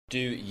Do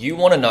you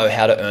want to know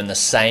how to earn the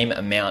same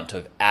amount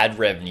of ad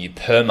revenue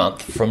per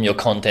month from your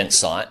content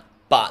site,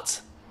 but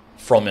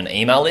from an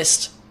email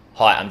list?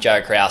 Hi, I'm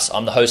Jared Krause.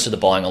 I'm the host of the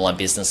Buying Online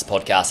Business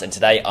podcast, and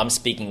today I'm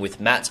speaking with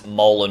Matt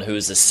Molen, who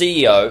is the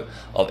CEO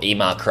of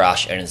Email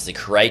Crush and is the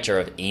creator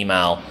of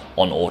Email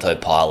on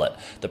Autopilot,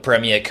 the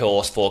premier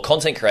course for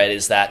content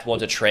creators that want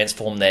to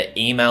transform their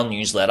email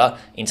newsletter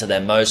into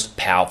their most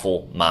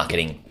powerful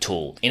marketing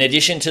tool. In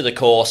addition to the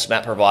course,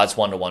 Matt provides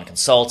one-to-one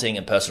consulting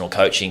and personal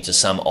coaching to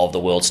some of the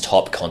world's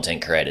top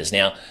content creators.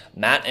 Now,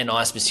 Matt and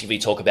I specifically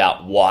talk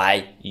about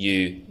why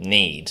you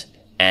need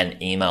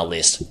an email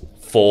list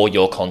for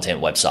your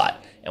content website.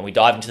 And we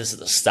dive into this at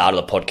the start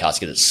of the podcast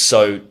because it's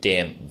so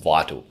damn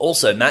vital.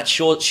 Also, Matt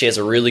Short shares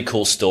a really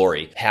cool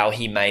story, how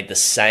he made the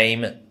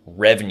same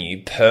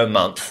revenue per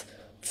month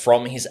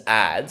from his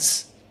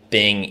ads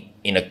being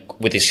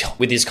with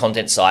his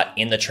content site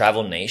in the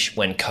travel niche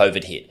when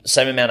COVID hit.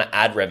 Same amount of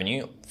ad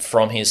revenue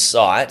from his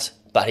site,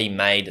 but he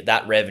made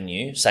that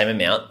revenue, same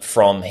amount,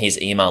 from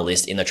his email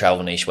list in the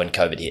travel niche when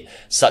COVID hit.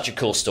 Such a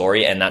cool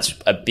story, and that's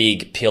a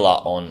big pillar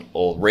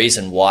or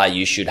reason why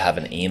you should have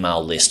an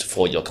email list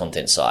for your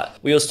content site.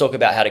 We also talk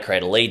about how to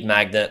create a lead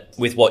magnet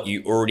with what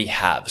you already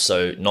have,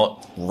 so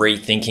not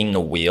rethinking the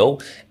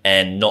wheel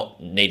and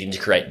not needing to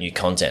create new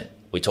content.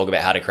 We talk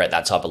about how to create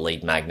that type of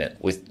lead magnet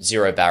with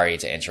zero barrier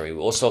to entry. We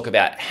also talk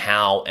about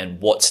how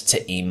and what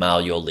to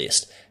email your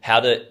list, how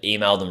to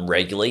email them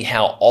regularly,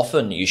 how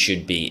often you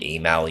should be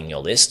emailing your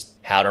list,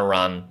 how to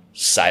run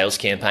sales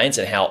campaigns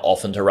and how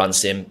often to run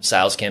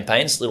sales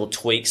campaigns, little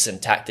tweaks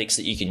and tactics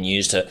that you can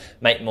use to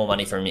make more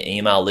money from your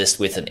email list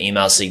with an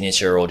email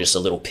signature or just a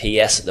little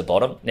PS at the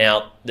bottom.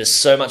 Now, there's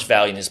so much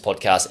value in this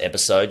podcast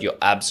episode. You're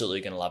absolutely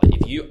going to love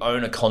it. If you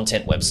own a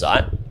content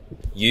website,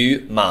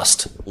 you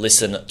must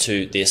listen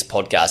to this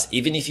podcast.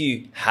 Even if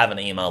you have an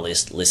email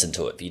list, listen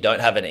to it. If you don't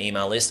have an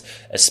email list,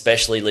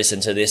 especially listen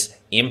to this.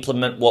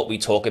 Implement what we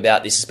talk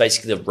about. This is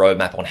basically the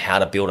roadmap on how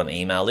to build an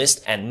email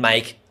list and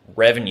make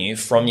revenue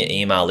from your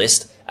email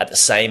list at the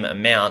same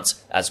amount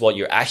as what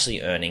you're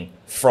actually earning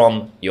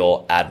from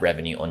your ad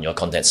revenue on your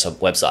content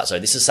website. So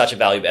this is such a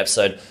valuable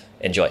episode.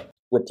 Enjoy.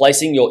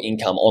 Replacing your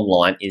income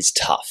online is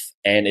tough,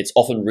 and it's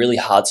often really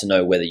hard to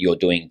know whether you're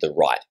doing the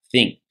right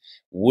thing.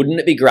 Wouldn't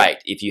it be great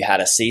if you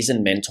had a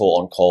seasoned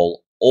mentor on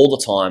call all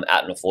the time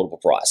at an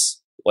affordable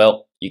price?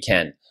 Well, you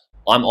can.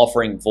 I'm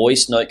offering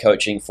voice note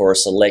coaching for a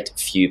select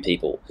few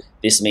people.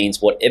 This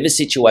means whatever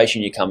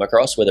situation you come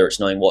across, whether it's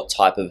knowing what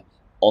type of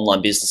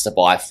online business to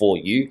buy for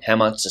you, how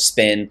much to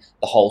spend,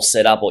 the whole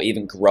setup, or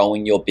even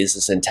growing your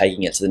business and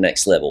taking it to the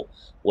next level.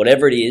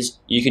 Whatever it is,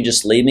 you can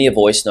just leave me a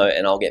voice note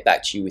and I'll get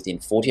back to you within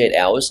 48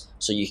 hours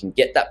so you can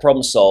get that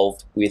problem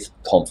solved with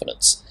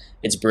confidence.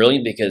 It's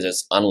brilliant because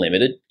it's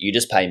unlimited. You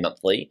just pay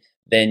monthly.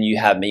 Then you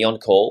have me on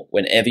call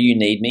whenever you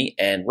need me.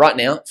 And right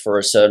now, for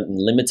a certain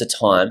limited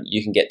time,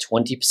 you can get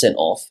 20%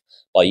 off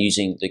by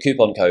using the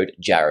coupon code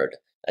JARYD.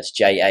 That's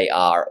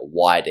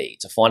JARYD.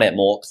 To find out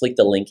more, click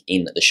the link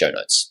in the show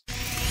notes.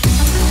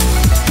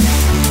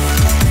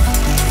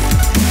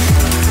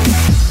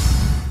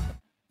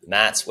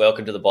 Matt,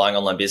 welcome to the Buying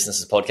Online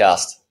Businesses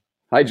podcast.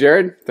 Hi,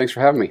 Jared. Thanks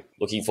for having me.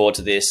 Looking forward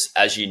to this.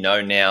 As you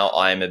know now,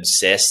 I am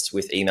obsessed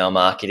with email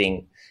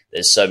marketing.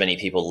 There's so many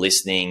people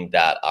listening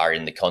that are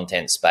in the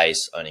content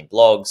space, owning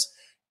blogs,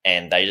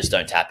 and they just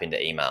don't tap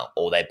into email,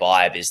 or they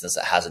buy a business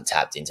that hasn't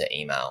tapped into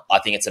email. I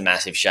think it's a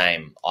massive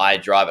shame. I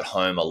drive it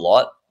home a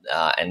lot,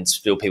 and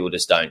still people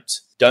just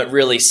don't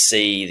really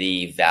see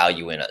the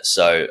value in it.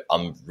 So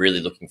I'm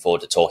really looking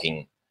forward to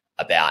talking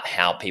about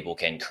how people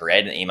can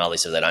create an email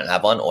list if they don't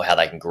have one, or how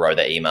they can grow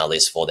their email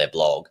list for their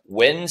blog.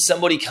 When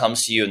somebody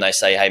comes to you and they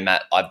say, hey,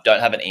 Matt, I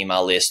don't have an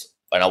email list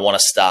and I want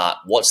to start,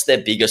 what's their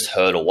biggest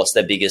hurdle? What's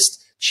their biggest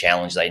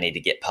challenge they need to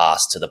get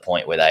past to the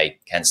point where they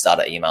can start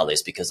an email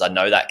list? Because I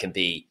know that can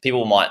be,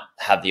 people might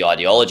have the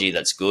ideology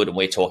that's good and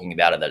we're talking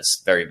about it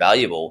that's very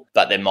valuable,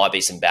 but there might be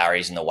some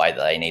barriers in the way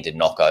that they need to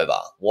knock over.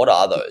 What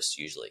are those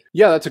usually?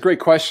 Yeah, that's a great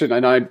question.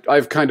 And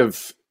I've kind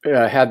of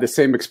had the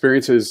same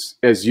experiences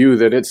as you,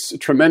 that it's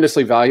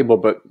tremendously valuable,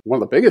 but one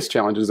of the biggest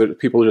challenges is that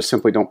people just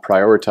simply don't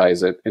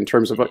prioritize it in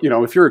terms of,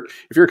 if you're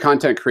a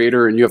content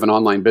creator and you have an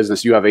online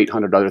business, you have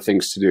 800 other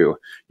things to do.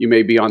 You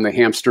may be on the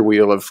hamster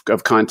wheel of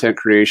content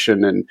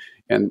creation.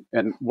 And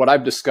what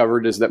I've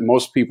discovered is that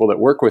most people that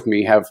work with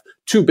me have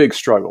two big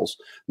struggles.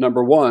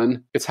 Number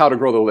one, it's how to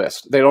grow the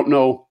list. They don't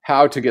know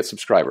how to get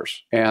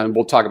subscribers. And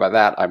we'll talk about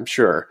that, I'm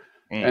sure.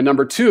 And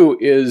number two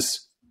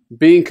is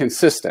being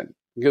consistent.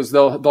 Because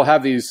they'll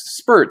have these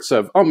spurts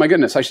of, oh my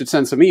goodness, I should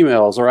send some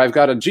emails, or I've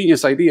got a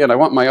genius idea and I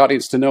want my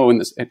audience to know,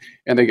 and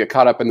they get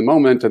caught up in the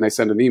moment and they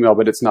send an email,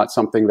 but it's not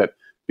something that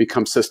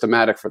becomes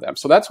systematic for them.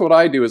 So that's what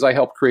I do, is I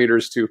help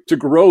creators to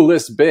grow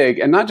lists big,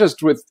 and not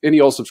just with any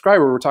old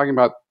subscriber. We're talking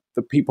about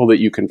the people that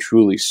you can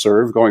truly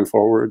serve going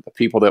forward, the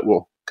people that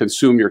will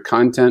consume your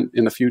content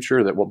in the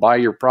future, that will buy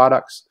your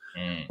products,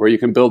 where you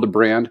can build a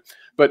brand.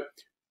 But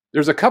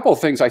there's a couple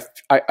of things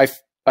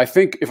I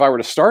think if I were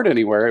to start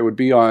anywhere, it would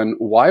be on,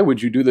 why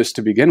would you do this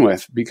to begin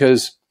with?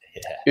 Because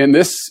In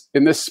this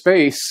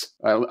space,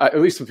 at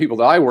least the people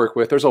that I work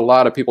with, there's a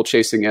lot of people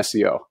chasing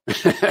SEO.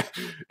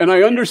 And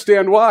I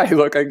understand why.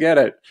 Look, I get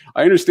it.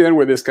 I understand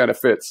where this kind of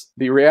fits.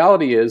 The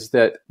reality is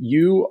that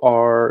you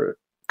are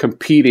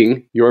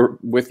competing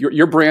with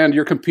your brand.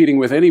 You're competing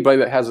with anybody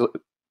that has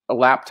a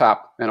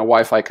laptop and a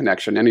Wi-Fi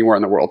connection anywhere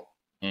in the world.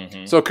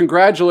 Mm-hmm. So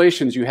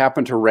congratulations, you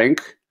happen to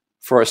rank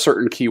for a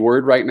certain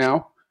keyword right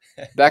now.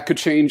 That could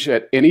change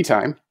at any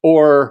time.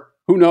 Or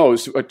who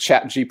knows what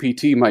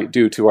ChatGPT might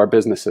do to our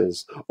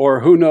businesses? Or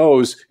who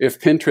knows if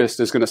Pinterest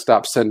is going to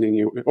stop sending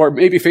you, or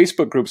maybe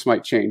Facebook groups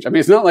might change. I mean,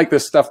 it's not like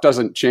this stuff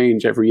doesn't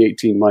change every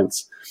 18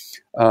 months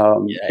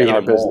in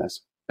our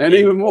business. And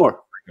even more.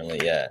 Really,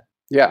 yeah.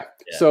 Yeah.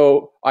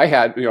 So I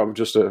had,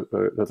 just a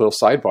little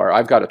sidebar.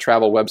 I've got a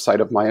travel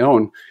website of my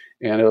own,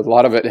 and a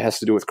lot of it has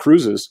to do with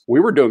cruises. We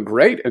were doing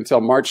great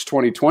until March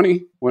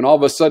 2020, when all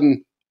of a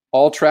sudden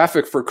all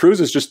traffic for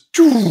cruises just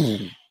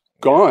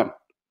gone.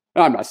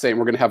 I'm not saying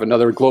we're going to have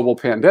another global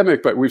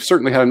pandemic, but we've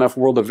certainly had enough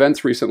world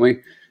events recently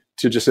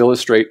to just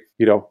illustrate,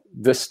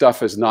 this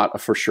stuff is not a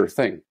for sure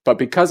thing. But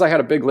because I had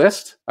a big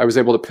list, I was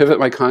able to pivot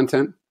my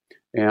content,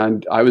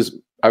 and I was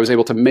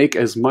able to make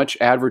as much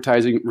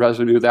advertising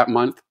revenue that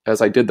month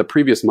as I did the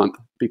previous month,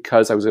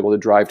 because I was able to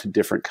drive to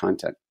different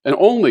content, and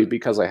only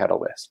because I had a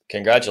list.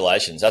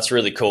 Congratulations. That's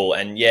really cool.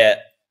 And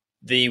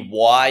the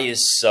why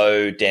is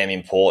so damn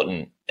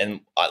important.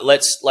 And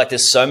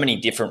there's so many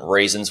different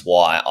reasons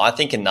why. I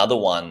think another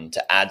one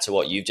to add to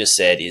what you've just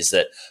said is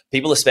that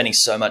people are spending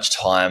so much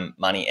time,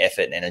 money,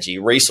 effort, and energy,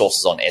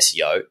 resources on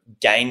SEO,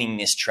 gaining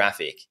this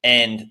traffic,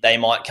 and they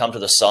might come to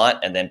the site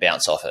and then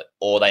bounce off it,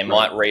 or they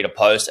might read a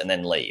post and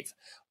then leave,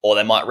 or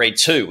they might read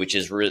two, which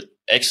is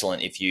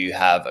excellent if you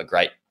have a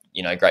great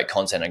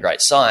content and a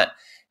great site.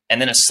 And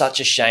then it's such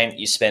a shame that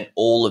you spent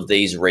all of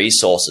these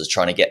resources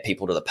trying to get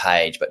people to the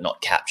page, but not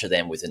capture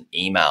them with an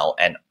email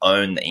and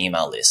own the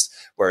email list.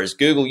 Whereas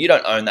Google, you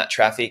don't own that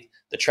traffic.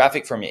 The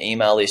traffic from your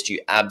email list,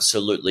 you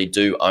absolutely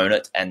do own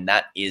it. And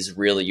that is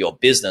really your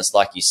business.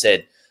 Like you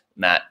said,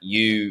 Matt,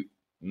 you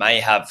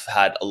may have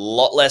had a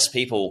lot less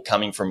people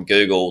coming from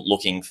Google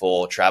looking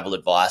for travel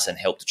advice and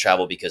help to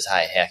travel because,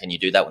 hey, how can you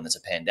do that when there's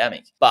a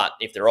pandemic? But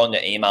if they're on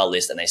your email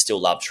list and they still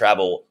love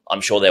travel,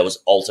 I'm sure there was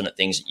alternate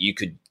things that you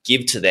could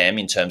give to them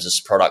in terms of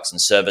products and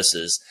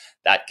services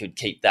that could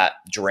keep that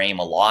dream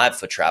alive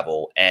for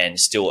travel and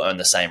still earn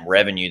the same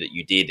revenue that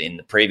you did in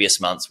the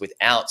previous months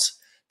without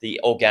the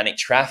organic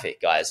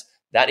traffic, guys.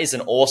 That is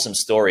an awesome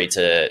story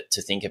to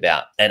think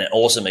about, and an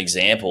awesome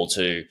example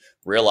to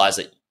realize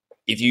that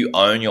if you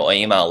own your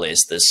email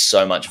list, there's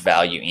so much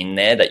value in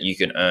there that you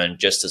can earn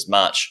just as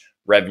much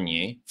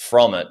revenue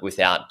from it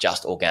without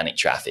just organic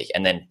traffic,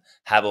 and then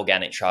have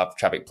organic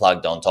traffic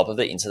plugged on top of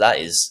it into that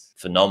is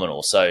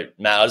phenomenal. So,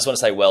 Matt, I just want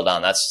to say well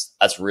done.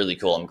 That's really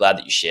cool. I'm glad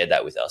that you shared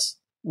that with us.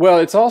 Well,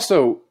 it's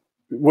also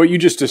what you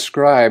just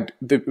described.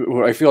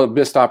 What I feel a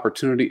missed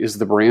opportunity is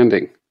the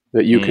branding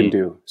that you can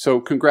do.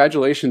 So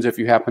congratulations if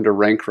you happen to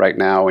rank right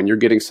now and you're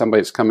getting somebody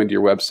that's coming to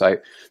your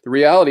website. The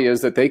reality is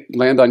that they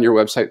land on your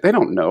website. They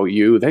don't know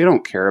you. They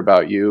don't care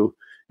about you.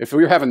 If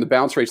we're having the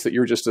bounce rates that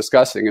you were just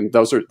discussing, and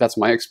that's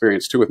my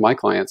experience too with my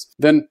clients,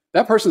 then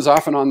that person's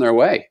often on their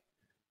way.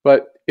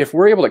 But if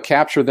we're able to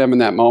capture them in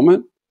that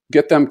moment,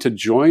 get them to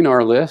join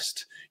our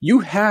list, you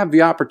have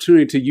the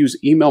opportunity to use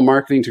email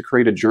marketing to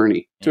create a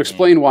journey, to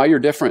explain why you're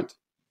different,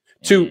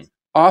 to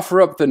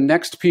offer up the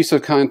next piece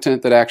of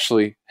content that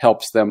actually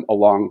helps them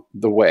along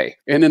the way.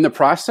 And in the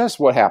process,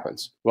 what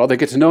happens? Well, they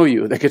get to know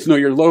you. They get to know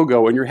your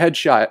logo and your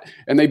headshot,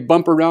 and they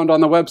bump around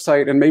on the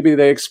website, and maybe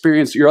they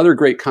experience your other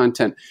great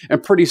content.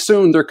 And pretty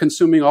soon they're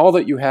consuming all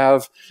that you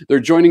have. They're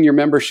joining your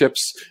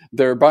memberships.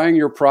 They're buying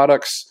your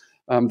products.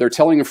 They're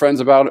telling their friends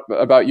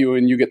about you,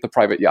 and you get the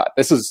private yacht.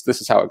 This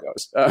is how it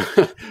goes.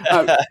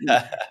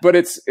 But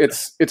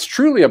it's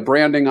truly a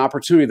branding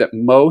opportunity that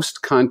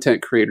most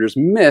content creators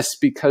miss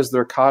because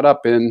they're caught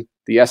up in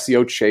the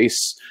SEO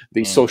chase,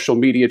 the social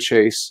media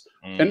chase.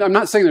 And I'm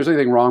not saying there's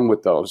anything wrong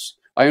with those.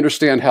 I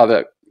understand how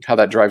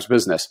that drives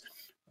business.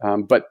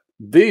 But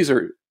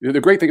the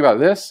great thing about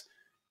this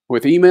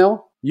with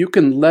email, you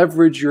can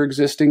leverage your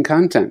existing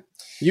content.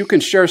 You can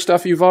share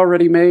stuff you've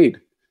already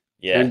made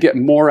and get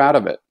more out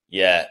of it.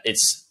 Yeah,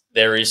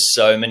 there is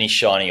so many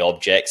shiny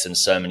objects and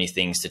so many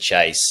things to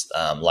chase,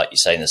 like you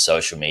say in the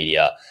social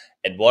media.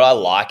 And what I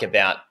like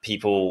about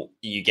people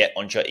you get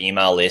onto your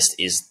email list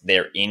is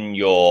they're in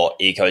your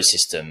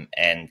ecosystem,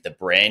 and the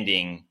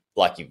branding,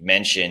 like you've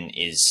mentioned,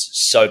 is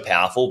so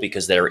powerful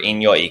because they're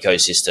in your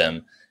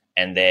ecosystem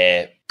and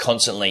they're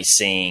constantly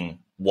seeing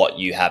what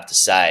you have to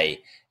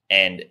say.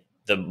 And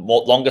the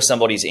longer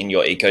somebody's in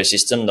your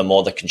ecosystem, the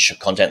more the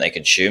content they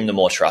consume, the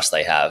more trust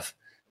they have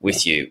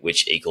with you,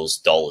 which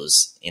equals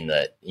dollars in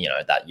that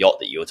yacht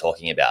that you were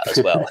talking about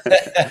as well.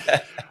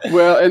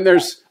 Well, and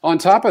there's on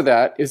top of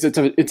that is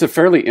it's a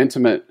fairly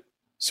intimate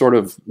sort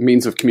of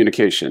means of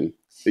communication.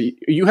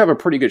 You have a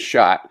pretty good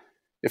shot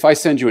if I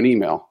send you an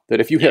email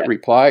that if you hit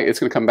reply, it's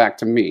going to come back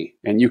to me,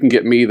 and you can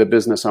get me, the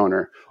business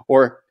owner.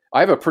 Or I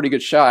have a pretty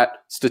good shot,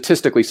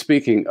 statistically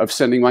speaking, of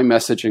sending my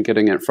message and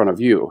getting it in front of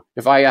you.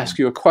 If I ask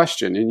you a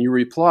question and you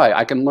reply,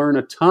 I can learn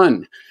a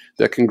ton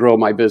that can grow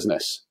my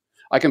business.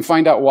 I can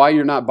find out why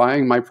you're not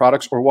buying my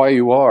products or why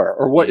you are,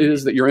 or what it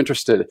is that you're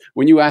interested in.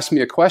 When you ask me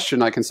a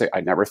question, I can say,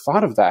 I never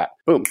thought of that.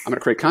 Boom, I'm going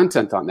to create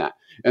content on that.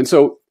 And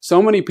so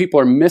many people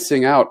are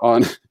missing out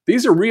on,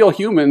 these are real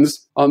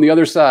humans on the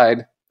other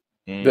side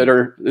that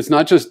are, it's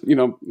not just,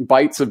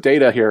 bytes of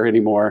data here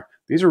anymore.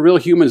 These are real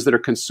humans that are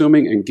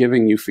consuming and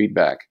giving you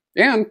feedback.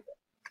 And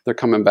they're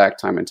coming back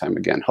time and time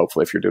again,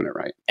 hopefully, if you're doing it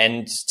right.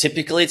 And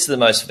typically it's the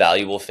most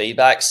valuable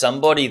feedback.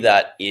 Somebody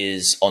that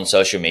is on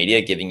social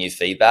media giving you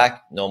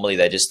feedback, normally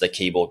they're just the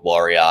keyboard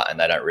warrior and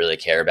they don't really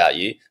care about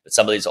you. But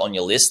somebody that's on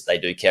your list, they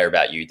do care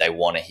about you. They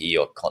want to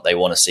hear they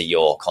want to see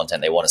your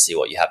content. They want to see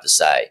what you have to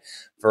say.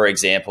 For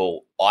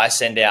example, I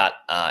send out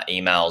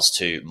emails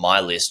to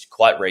my list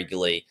quite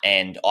regularly,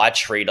 and I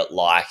treat it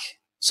like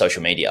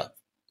social media,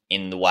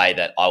 in the way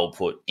that I will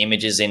put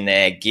images in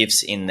there,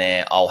 GIFs in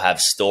there. I'll have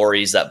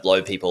stories that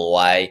blow people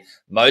away.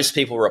 Most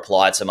people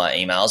reply to my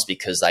emails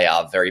because they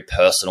are very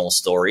personal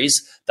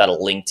stories that are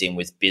linked in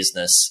with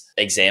business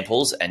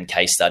examples and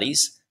case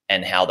studies,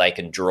 and how they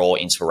can draw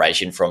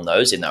inspiration from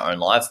those in their own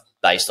life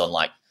based on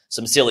like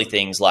some silly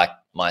things like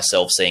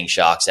myself seeing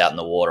sharks out in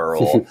the water,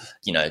 or,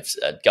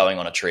 going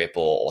on a trip,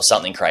 or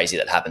something crazy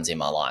that happens in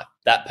my life.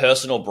 That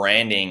personal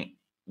branding,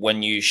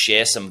 when you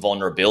share some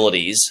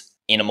vulnerabilities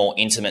in a more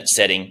intimate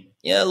setting,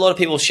 a lot of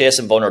people share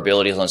some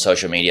vulnerabilities on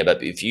social media,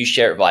 but if you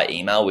share it via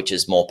email, which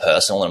is more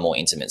personal and more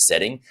intimate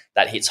setting,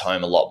 that hits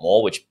home a lot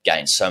more, which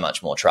gains so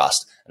much more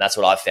trust. And that's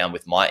what I've found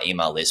with my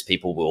email list.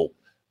 People will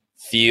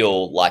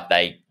feel like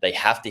they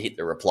have to hit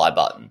the reply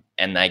button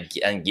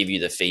and give you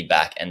the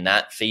feedback, and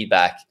that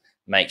feedback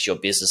makes your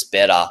business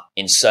better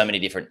in so many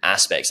different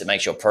aspects. It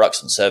makes your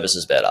products and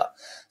services better.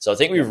 So I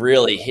think we've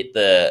really hit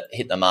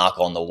the mark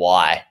on the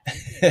why.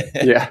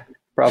 Yeah.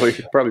 Probably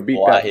beat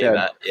that dead.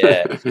 Matt.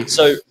 Yeah.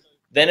 So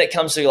then it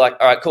comes to like,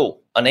 all right,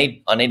 cool. I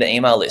need an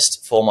email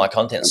list for my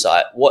content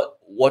site.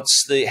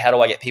 How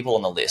do I get people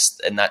on the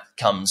list? And that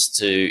comes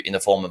to in the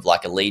form of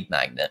like a lead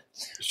magnet.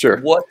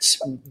 Sure.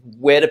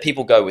 Where do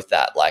people go with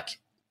that? Like,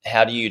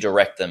 how do you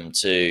direct them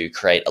to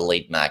create a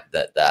lead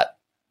magnet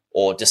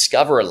or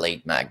discover a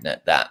lead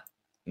magnet that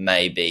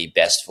may be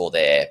best for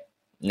their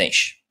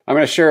niche? I'm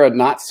going to share a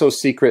not so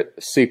secret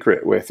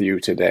with you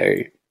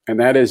today. And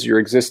that is, your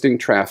existing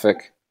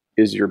traffic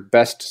is your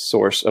best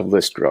source of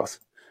list growth.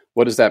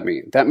 What does that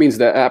mean? That means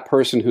that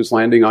person who's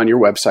landing on your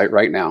website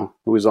right now,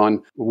 who is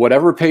on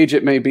whatever page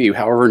it may be,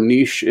 however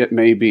niche it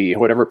may be,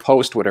 whatever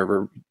post,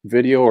 whatever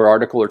video or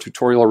article or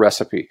tutorial or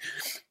recipe,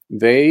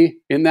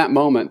 in that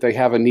moment, they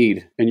have a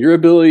need. And your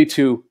ability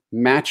to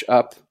match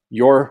up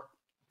your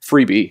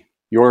freebie,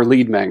 your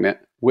lead magnet,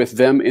 with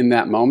them in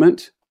that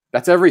moment,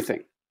 that's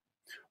everything.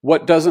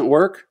 What doesn't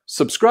work?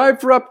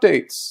 Subscribe for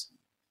updates.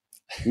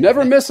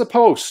 Never miss a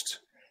post.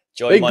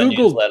 Join my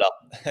newsletter.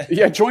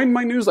 Yeah, join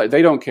my newsletter.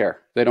 They don't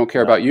care. They don't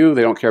care about you.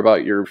 They don't care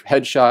about your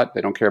headshot.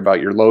 They don't care about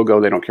your logo.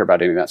 They don't care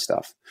about any of that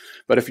stuff.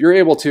 But if you're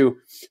able to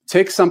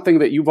take something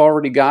that you've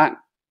already got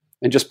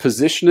and just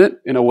position it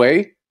in a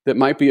way that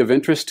might be of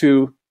interest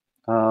to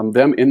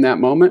them in that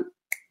moment,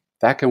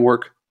 that can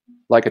work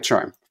like a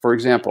charm. For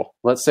example,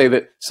 let's say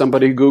that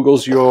somebody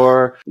Googles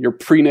your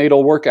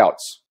prenatal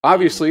workouts.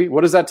 Obviously,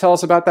 what does that tell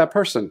us about that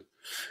person?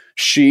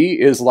 She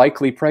is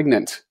likely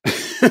pregnant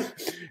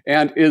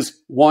and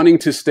is wanting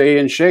to stay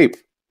in shape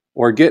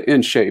or get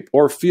in shape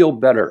or feel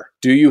better.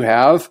 Do you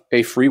have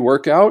a free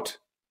workout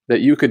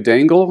that you could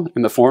dangle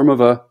in the form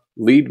of a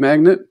lead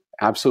magnet?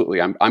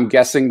 Absolutely. I'm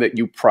guessing that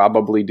you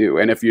probably do.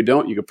 And if you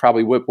don't, you could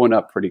probably whip one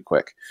up pretty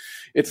quick.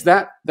 It's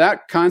that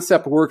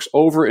concept works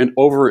over and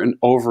over and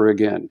over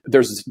again.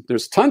 There's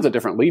tons of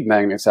different lead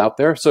magnets out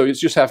there. So you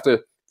just have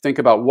to think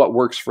about what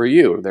works for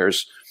you.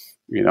 There's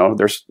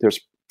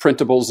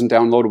printables and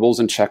downloadables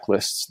and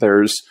checklists.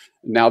 There's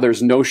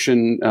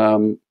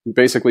Notion,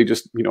 basically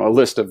just, a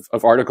list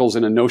of articles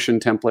in a Notion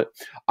template.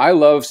 I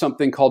love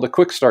something called a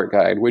quick start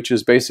guide, which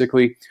is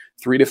basically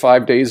 3 to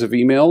 5 days of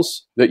emails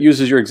that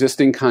uses your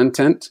existing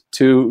content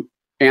to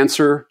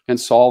answer and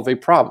solve a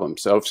problem.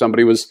 So if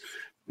somebody was,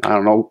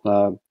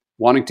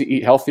 wanting to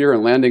eat healthier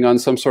and landing on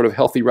some sort of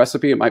healthy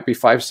recipe, it might be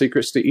 5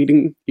 secrets to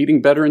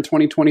eating better in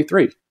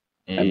 2023.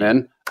 And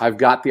then I've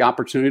got the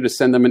opportunity to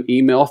send them an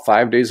email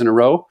 5 days in a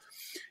row.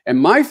 And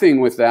my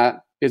thing with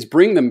that is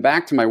bring them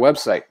back to my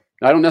website.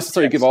 I don't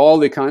necessarily give all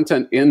the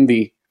content in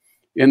the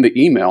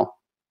email.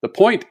 The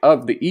point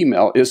of the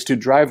email is to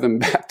drive them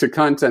back to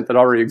content that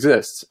already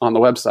exists on the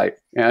website.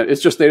 And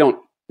it's just they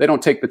don't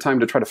take the time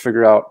to try to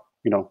figure out,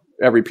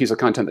 every piece of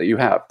content that you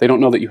have. They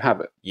don't know that you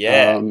have it.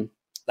 Yeah.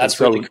 That's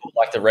really cool.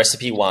 Like the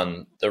recipe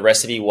one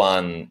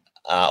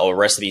or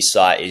recipe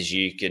site is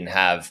you can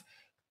have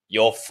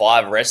your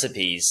 5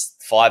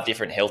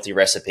 different healthy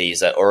recipes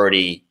that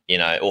already,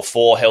 or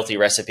 4 healthy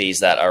recipes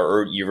that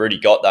you've already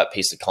got that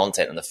piece of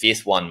content. And the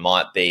 5th one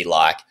might be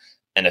like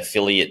an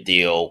affiliate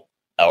deal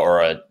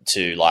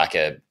to like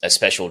a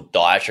special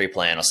dietary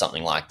plan or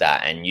something like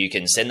that. And you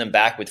can send them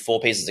back with 4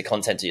 pieces of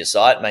content to your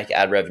site, make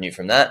ad revenue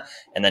from that,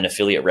 and then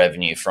affiliate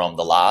revenue from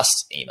the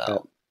last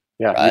email.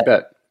 Yeah, right? You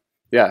bet.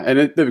 Yeah.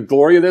 And the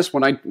glory of this,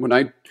 when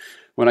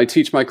I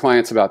teach my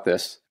clients about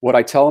this, what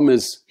I tell them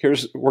is,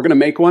 we're going to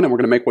make one, and we're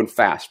going to make one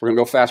fast. We're going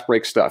to go fast,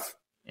 break stuff.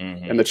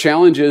 Mm-hmm. And the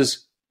challenge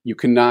is, you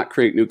cannot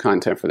create new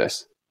content for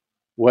this.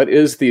 What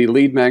is the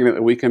lead magnet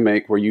that we can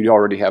make where you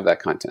already have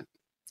that content?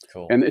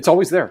 Cool. And it's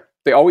always there.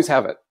 They always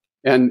have it.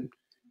 And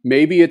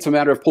maybe it's a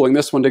matter of pulling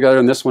this one together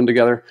and this one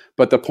together.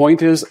 But the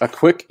point is, a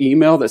quick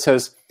email that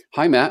says,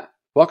 "Hi, Matt.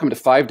 Welcome to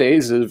 5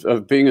 days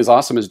of being as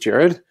awesome as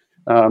Jared.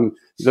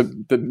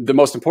 The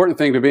most important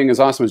thing to being as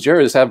awesome as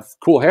Jared is have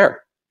cool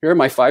hair. Here are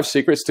my 5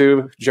 secrets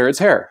to Jared's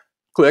hair."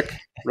 Click,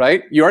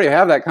 right? You already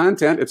have that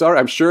content. It's already,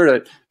 I'm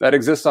sure that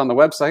exists on the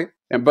website.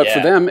 But for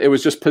them, it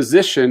was just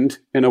positioned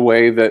in a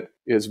way that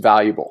is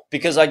valuable.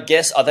 Because I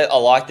guess I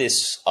like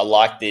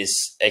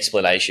this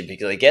explanation,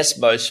 because I guess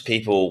most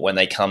people, when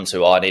they come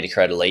to, I need to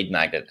create a lead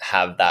magnet,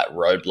 have that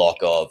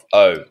roadblock of,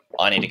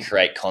 I need to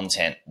create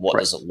content. What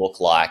does it look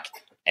like?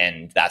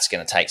 And that's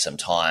going to take some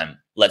time.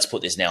 Let's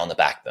put this now on the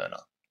back burner.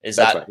 Is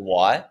that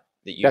why?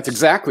 That's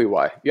exactly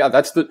why. Yeah,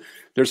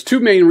 there's 2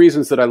 main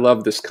reasons that I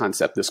love this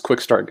concept, this quick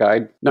start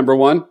guide. Number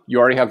 1, you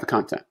already have the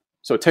content.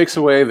 So it takes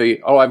away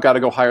I've got to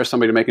go hire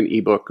somebody to make an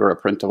ebook or a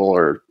printable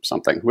or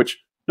something, which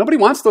nobody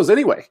wants those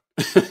anyway.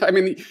 I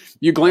mean,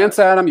 you glance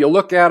at them, you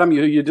look at them,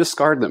 you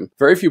discard them.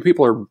 Very few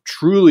people are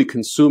truly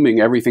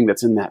consuming everything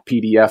that's in that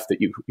PDF that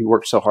you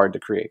worked so hard to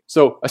create.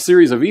 So a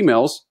series of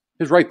emails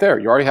is right there.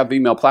 You already have the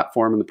email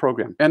platform in the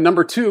program. And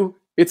number 2,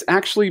 it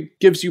actually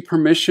gives you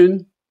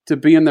permission to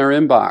be in their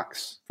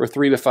inbox for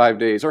 3 to 5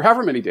 days or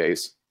however many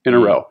days in a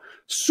row.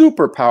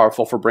 Super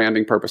powerful for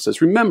branding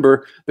purposes.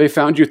 Remember, they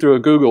found you through a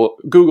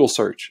Google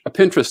search, a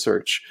Pinterest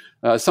search,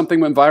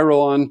 something went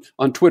viral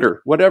on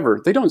Twitter,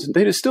 whatever. They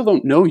just still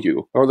don't know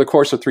you over the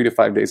course of 3 to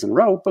 5 days in a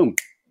row. Boom.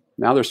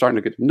 Now they're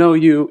starting to get to know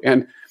you.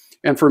 And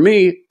for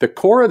me, the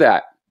core of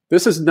that,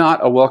 this is not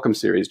a welcome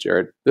series,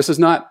 Jared. This is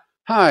not,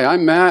 "Hi,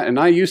 I'm Matt, and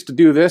I used to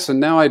do this, and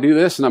now I do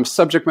this, and I'm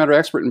subject matter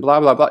expert, and blah,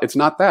 blah, blah." It's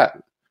not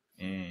that.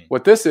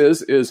 What this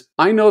is,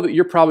 I know that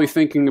you're probably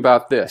thinking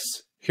about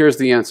this. Here's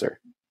the answer.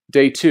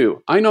 Day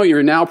 2, I know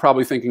you're now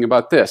probably thinking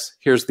about this.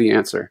 Here's the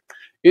answer.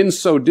 In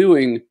so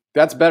doing,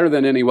 that's better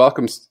than any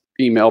welcome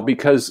email,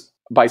 because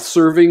by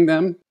serving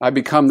them, I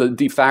become the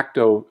de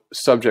facto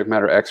subject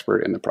matter expert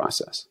in the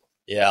process.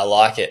 Yeah, I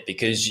like it,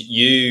 because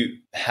you,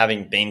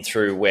 having been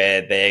through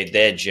where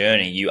their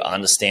journey, you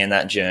understand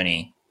that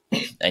journey,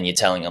 and you're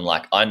telling them,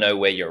 like, I know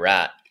where you're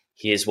at.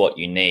 Here's what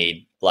you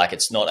need. Like,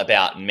 it's not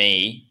about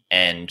me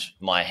and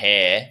my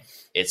hair.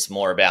 It's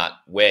more about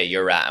where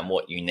you're at and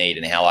what you need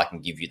and how I can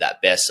give you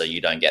that best, so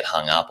you don't get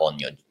hung up on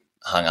your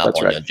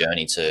your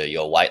journey to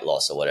your weight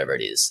loss or whatever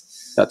it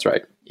is. That's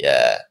right.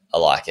 Yeah, I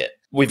like it.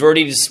 We've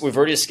already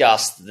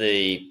discussed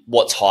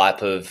what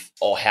type of,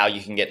 or how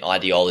you can get an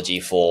ideology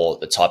for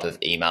the type of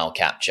email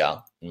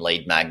capture and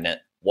lead magnet,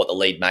 what the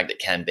lead magnet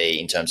can be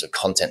in terms of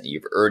content that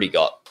you've already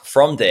got.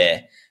 From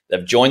there,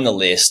 they've joined the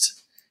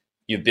list.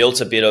 You've built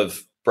a bit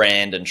of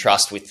brand and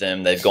trust with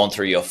them. They've gone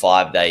through your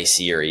 5-day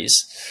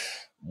series.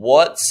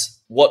 What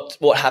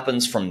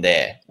happens from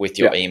there with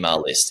your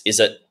email list? Is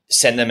it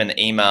send them an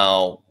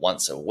email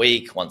once a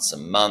week, once a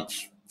month?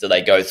 Do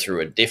they go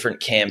through a different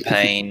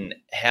campaign?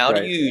 How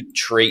do you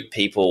treat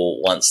people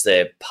once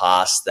they're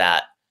past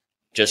that,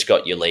 just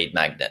got your lead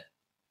magnet?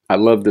 I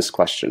love this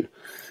question.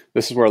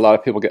 This is where a lot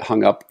of people get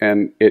hung up,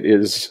 and it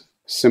is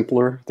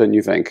simpler than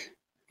you think.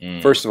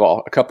 First of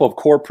all, a couple of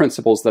core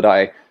principles that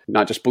I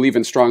not just believe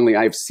in strongly,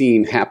 I've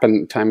seen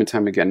happen time and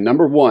time again.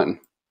 Number 1,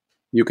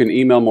 you can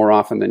email more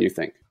often than you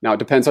think. Now, it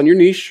depends on your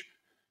niche,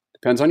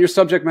 depends on your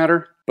subject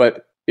matter,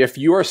 but if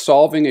you are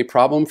solving a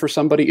problem for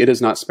somebody, it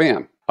is not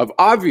spam.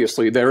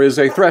 Obviously, there is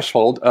a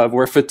threshold of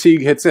where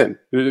fatigue hits in,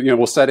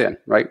 will set in,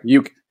 right?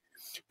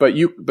 But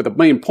the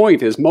main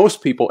point is,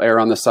 most people err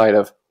on the side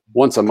of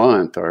once a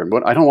month, or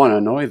I don't want to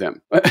annoy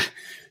them.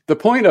 The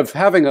point of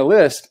having a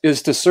list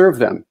is to serve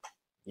them.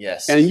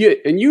 Yes. And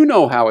you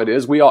know how it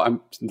is. We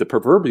all, the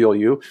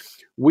proverbial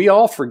we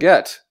all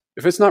forget.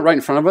 If it's not right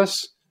in front of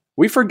us,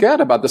 we forget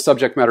about the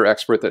subject matter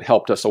expert that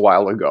helped us a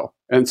while ago.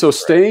 And so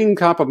staying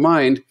top of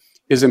mind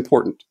is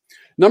important.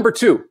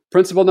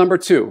 Principle number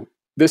 2,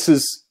 this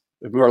is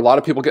where a lot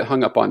of people get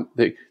hung up on.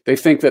 They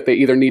think that they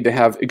either need to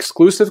have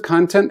exclusive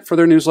content for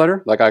their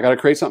newsletter, like I got to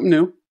create something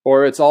new,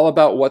 or it's all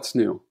about what's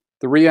new.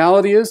 The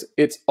reality is,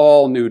 it's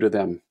all new to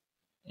them.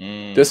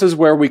 This is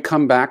where we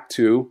come back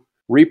to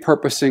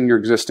repurposing your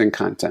existing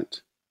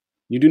content.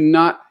 You do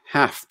not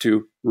have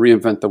to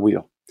reinvent the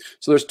wheel.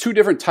 So there's 2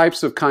 different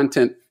types of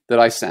content that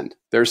I send.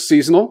 There's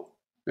seasonal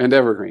and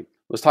evergreen.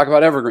 Let's talk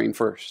about evergreen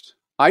first.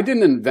 I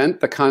didn't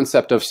invent the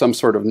concept of some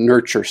sort of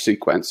nurture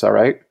sequence, all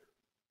right?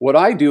 What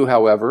I do,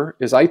 however,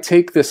 is I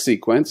take this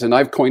sequence, and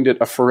I've coined it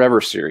a forever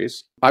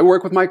series. I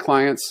work with my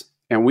clients,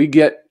 and we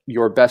get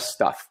your best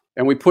stuff,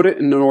 and we put it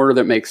in an order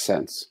that makes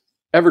sense.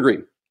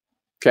 Evergreen,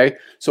 okay?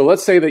 So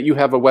let's say that you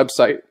have a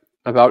website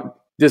about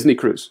Disney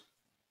cruise.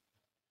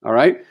 All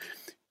right.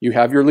 You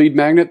have your lead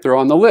magnet. They're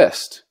on the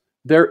list.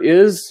 There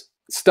is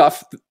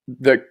stuff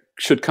that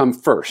should come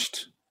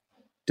first.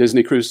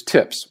 Disney cruise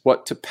tips,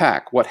 what to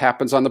pack, what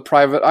happens on the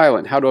private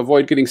island, how to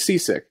avoid getting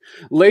seasick.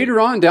 Later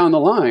on down the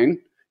line,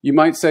 you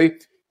might say,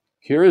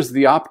 here's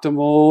the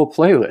optimal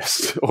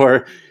playlist,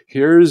 or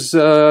here's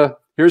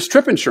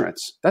trip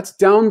insurance. That's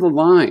down the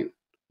line.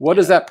 What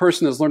does that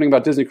person that's learning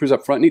about Disney cruise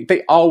up front need?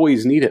 They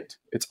always need it.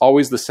 It's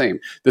always the same.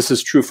 This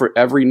is true for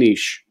every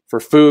niche, for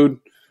food,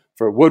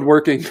 for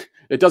woodworking.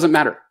 It doesn't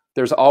matter.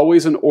 There's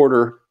always an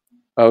order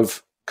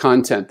of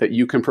content that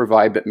you can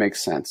provide that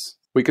makes sense.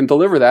 We can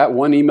deliver that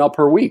one email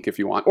per week if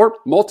you want, or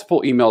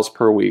multiple emails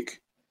per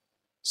week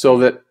so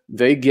that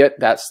they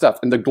get that stuff.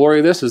 And the glory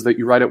of this is that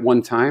you write it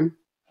one time,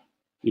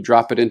 you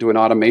drop it into an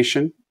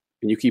automation,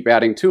 and you keep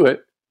adding to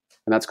it.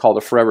 And that's called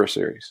a forever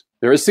series.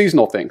 There is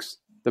seasonal things.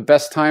 The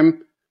best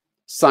time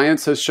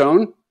science has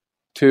shown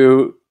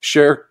to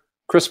share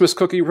Christmas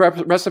cookie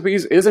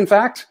recipes is, in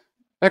fact,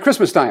 at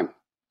Christmas time.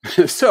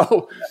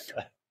 So,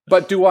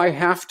 but do I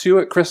have to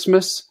at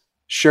Christmas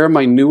share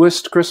my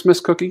newest Christmas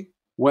cookie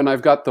when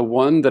I've got the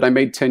one that I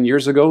made 10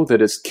 years ago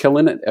that is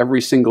killing it every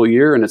single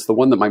year, and it's the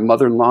one that my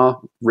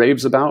mother-in-law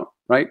raves about,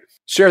 right?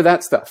 Share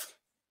that stuff.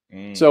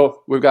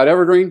 So we've got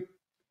evergreen,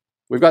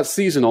 we've got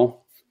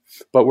seasonal,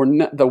 but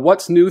the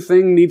what's new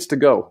thing needs to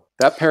go.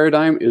 That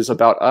paradigm is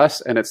about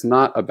us, and it's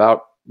not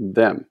about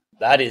them.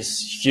 That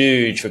is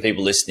huge for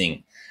people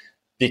listening,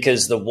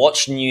 because the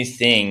what's new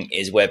thing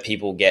is where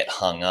people get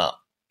hung up.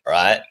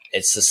 Right?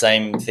 It's the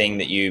same thing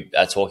that you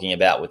are talking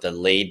about with the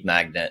lead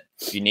magnet.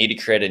 You need to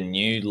create a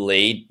new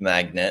lead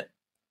magnet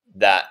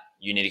that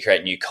you need to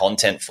create new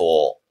content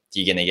for.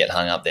 You're going to get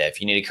hung up there.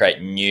 If you need to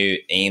create new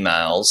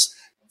emails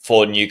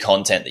for new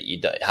content that you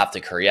don't have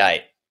to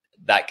create,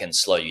 that can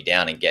slow you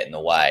down and get in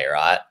the way,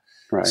 right?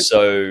 Right.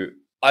 So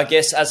I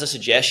guess as a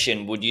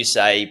suggestion, would you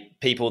say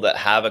people that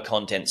have a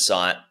content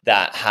site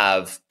that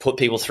have put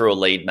people through a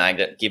lead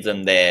magnet, give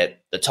them the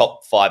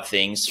top 5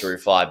 things through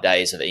 5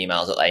 days of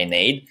emails that they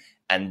need,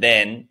 and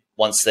then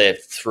once they're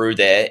through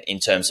there in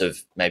terms of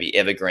maybe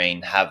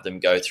evergreen, have them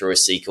go through a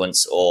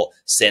sequence or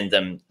send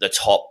them the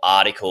top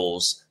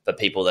articles for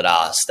people that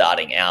are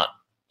starting out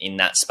in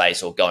that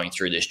space or going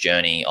through this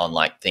journey on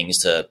like things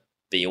to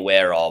be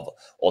aware of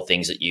or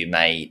things that you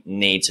may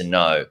need to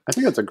know. I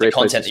think that's a great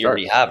content that you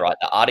already have, right?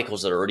 The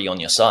articles that are already on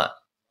your site.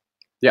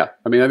 Yeah.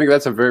 I mean, I think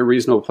that's a very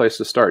reasonable place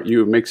to start.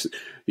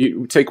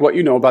 You take what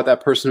you know about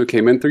that person who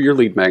came in through your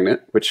lead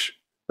magnet, which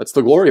that's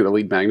the glory of the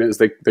lead magnet, is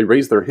they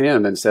raised their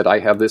hand and said, I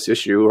have this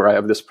issue, or I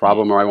have this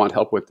problem, or I want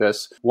help with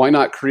this. Why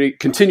not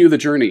continue the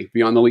journey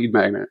beyond the lead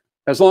magnet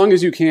as long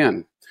as you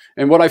can?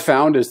 And what I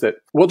found is that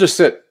we'll just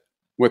sit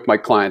with my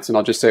clients and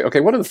I'll just say, okay,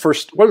 what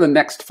are the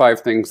next 5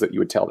 things that you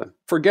would tell them?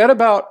 Forget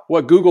about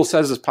what Google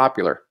says is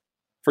popular.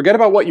 Forget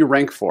about what you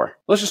rank for.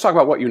 Let's just talk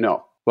about what you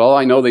know. Well,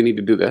 I know they need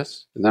to do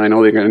this, and then I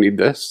know they're going to need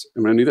this.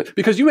 I'm going to need that,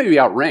 because you may be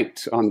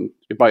outranked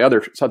by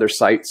other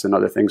sites and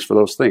other things for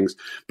those things,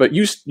 but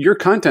your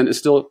content is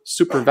still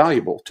super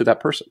valuable to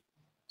that person.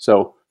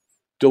 So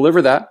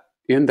deliver that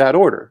in that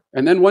order,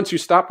 and then once you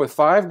stop with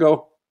 5,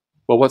 go,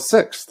 well, what's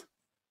 6th?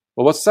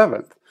 Well, what's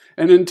 7th?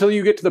 And until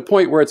you get to the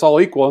point where it's all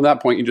equal, at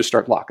that point you just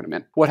start locking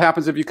them in. What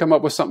happens if you come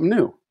up with something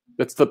new?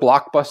 That's the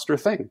blockbuster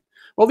thing.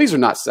 Well, these are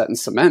not set in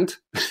cement.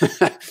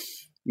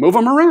 Move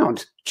them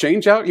around.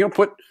 Change out.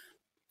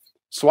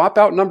 Swap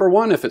out number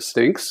 1 if it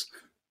stinks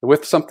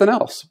with something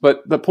else.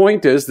 But the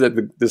point is that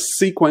the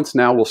sequence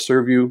now will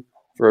serve you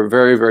for a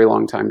very, very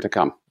long time to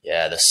come.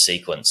 Yeah, the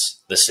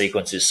sequence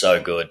is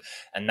so good.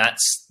 And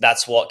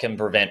that's what can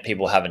prevent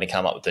people having to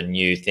come up with a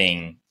new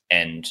thing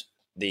and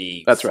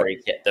the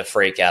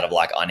freak out of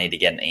like, I need to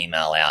get an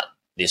email out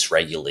this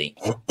regularly.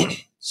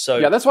 So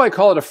yeah, that's why I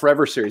call it a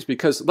forever series,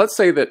 because let's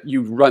say that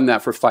you run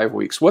that for 5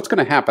 weeks. What's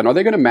going to happen? Are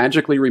they going to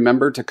magically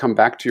remember to come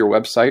back to your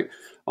website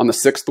on the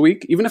 6th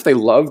week? Even if they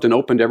loved and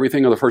opened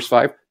everything on the first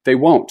 5, they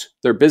won't.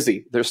 They're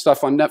busy. There's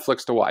stuff on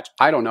Netflix to watch.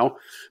 I don't know.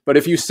 But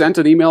if you sent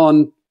an email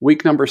on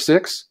week number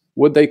 6,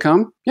 would they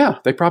come? Yeah,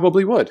 they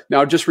probably would.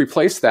 Now just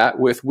replace that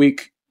with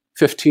week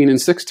 15 and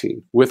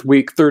 16, with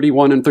week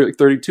 31 and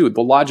 32.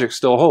 The logic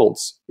still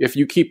holds if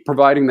you keep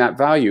providing that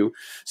value.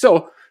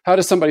 So how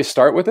does somebody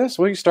start with this?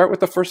 Well, you start with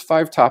the first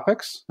 5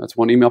 topics. That's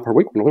 1 email per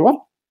week.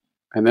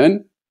 And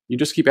then you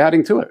just keep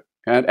adding to it,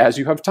 and as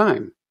you have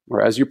time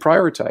or as you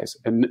prioritize.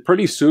 And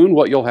pretty soon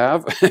what you'll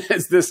have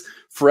is this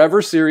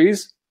forever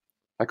series.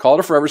 I call it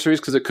a forever series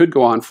because it could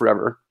go on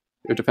forever,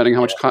 depending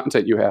how much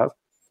content you have.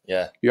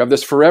 Yeah. You have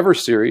this forever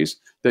series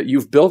that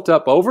you've built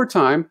up over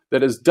time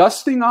that is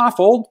dusting off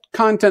old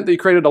content that you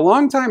created a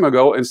long time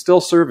ago and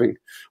still serving.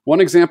 One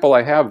example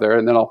I have there,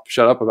 and then I'll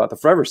shut up about the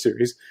forever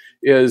series,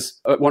 is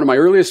one of my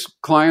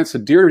earliest clients, a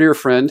dear, dear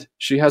friend.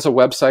 She has a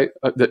website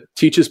that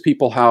teaches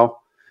people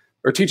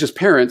teaches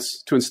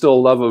parents to instill a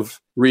love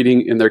of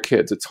reading in their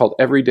kids. It's called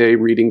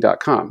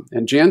everydayreading.com.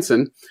 And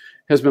Jansen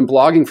has been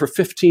blogging for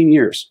 15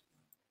 years.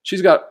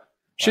 She's got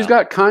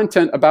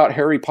content about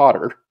Harry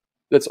Potter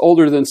that's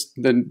older than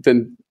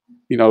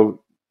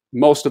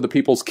most of the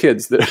people's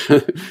kids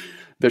that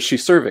that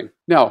she's serving.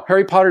 Now,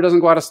 Harry Potter doesn't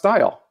go out of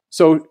style.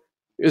 So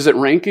is it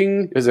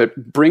ranking? Is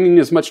it bringing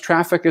as much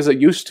traffic as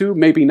it used to?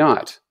 Maybe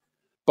not.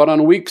 But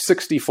on week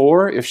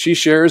 64, if she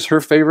shares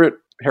her favorite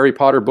Harry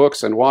Potter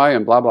books and why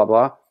and blah, blah,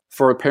 blah,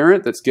 for a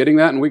parent that's getting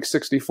that in week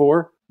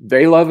 64,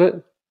 they love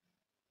it.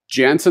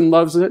 Jansen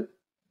loves it.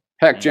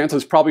 Heck,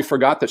 Jansen's probably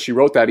forgot that she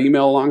wrote that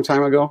email a long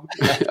time ago.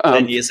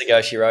 10 years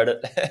ago, she wrote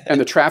it. And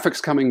the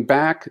traffic's coming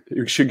back.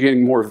 You're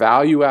getting more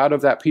value out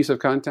of that piece of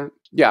content.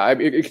 Yeah,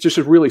 it just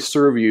should really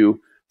serve you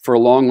for a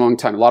long, long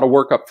time. A lot of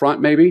work up front,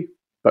 maybe.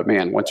 But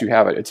man, once you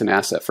have it, it's an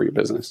asset for your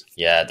business.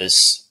 Yeah,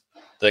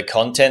 the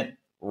content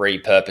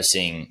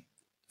repurposing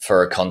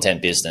for a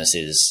content business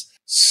is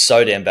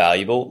so damn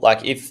valuable.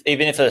 Like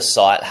even if a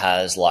site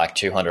has like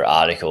 200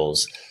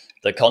 articles,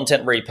 the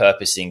content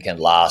repurposing can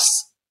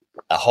last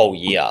a whole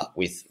year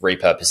with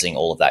repurposing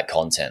all of that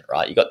content,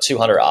 right? You got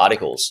 200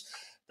 articles.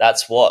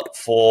 That's what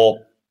four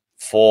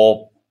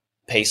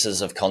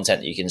pieces of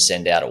content that you can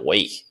send out a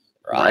week,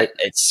 right?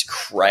 It's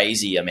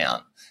crazy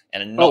amount.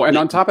 And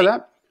on top of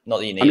that, not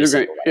that you need. I'm just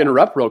going to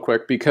interrupt real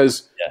quick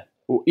because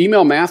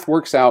email math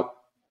works out.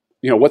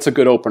 What's a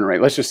good open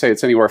rate? Let's just say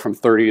it's anywhere from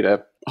 30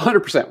 to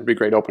 100% would be a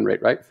great open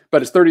rate, right?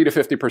 But it's 30 to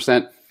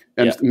 50%.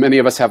 And many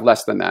of us have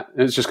less than that.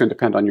 And it's just going to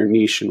depend on your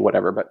niche and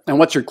whatever. And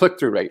what's your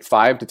click-through rate?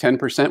 5 to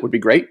 10% would be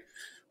great.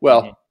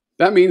 Well,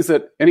 that means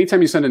that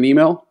anytime you send an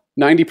email,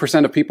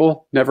 90% of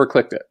people never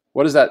clicked it.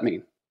 What does that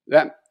mean?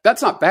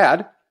 That's not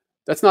bad.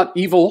 That's not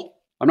evil.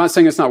 I'm not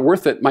saying it's not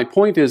worth it. My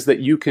point is that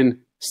you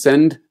can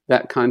send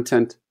that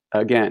content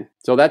again.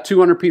 So that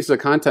 200 pieces of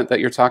content that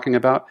you're talking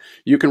about,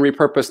 you can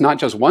repurpose not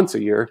just once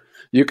a year,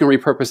 you can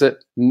repurpose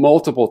it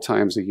multiple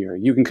times a year.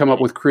 You can come up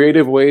with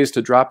creative ways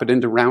to drop it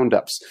into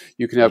roundups.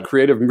 You can have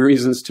creative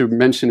reasons to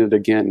mention it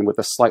again with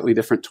a slightly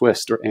different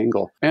twist or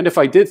angle. And if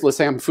I did, let's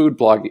say I'm a food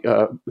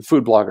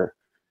blogger.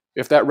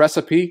 If that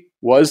recipe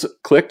was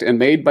clicked and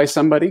made by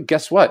somebody,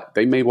 guess what?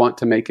 They may want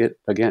to make it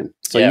again.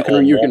 So you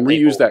can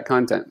reuse that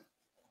content.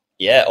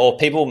 Yeah, or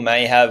people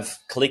may have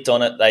clicked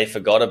on it, they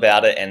forgot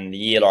about it, and the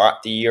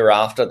year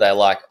after, they're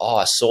like, oh,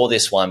 I saw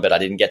this one, but I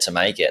didn't get to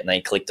make it, and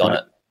they clicked on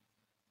it.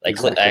 They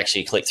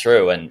actually clicked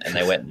through, and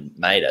they went and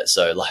made it.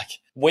 So, like,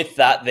 with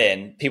that,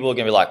 then people are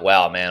going to be like,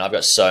 wow, man, I've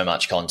got so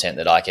much content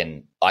that I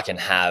can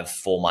have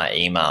for my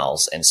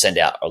emails and send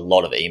out a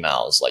lot of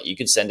emails. Like, you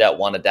could send out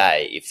one a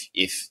day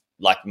if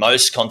like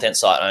most content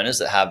site owners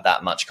that have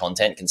that much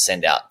content can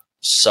send out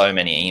so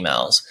many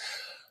emails.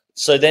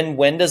 So then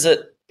when does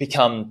it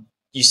become...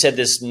 You said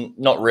there's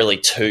not really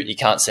you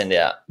can't send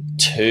out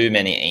too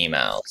many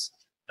emails,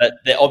 but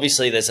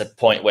obviously there's a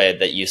point where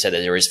that you said that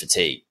there is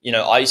fatigue.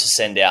 I used to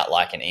send out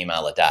like an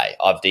email a day.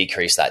 I've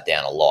decreased that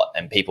down a lot.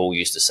 And people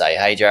used to say,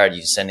 hey, Jared,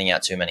 you're sending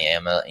out too many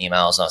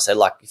emails. And I said,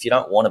 like, if you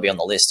don't want to be on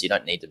the list, you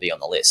don't need to be on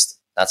the list.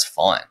 That's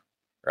fine,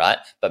 right?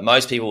 But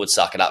most people would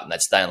suck it up and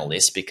they'd stay on the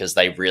list because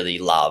they really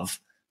love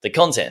the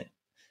content.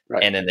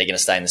 Right. And then they're going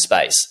to stay in the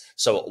space.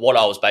 So what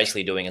I was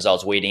basically doing is I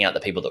was weeding out the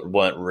people that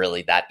weren't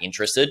really that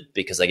interested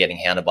because they're getting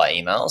hounded by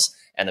emails.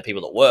 And the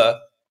people that were,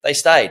 they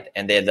stayed.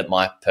 And they're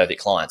my perfect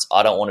clients.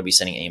 I don't want to be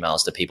sending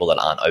emails to people that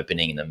aren't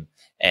opening them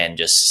and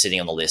just sitting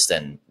on the list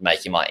and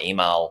making my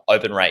email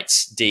open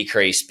rates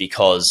decrease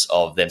because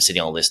of them sitting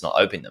on the list, not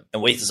opening them.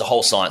 And there's a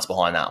whole science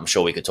behind that. I'm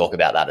sure we could talk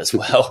about that as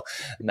well,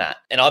 Matt.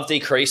 And I've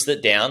decreased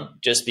it down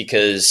just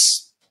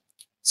because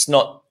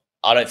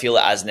I don't feel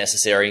it as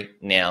necessary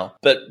now.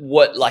 But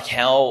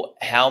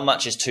how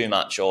much is too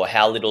much or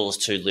how little is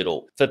too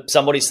little? For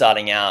somebody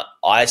starting out,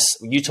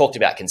 you talked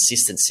about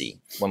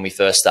consistency when we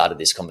first started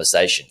this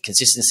conversation.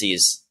 Consistency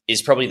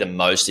is probably the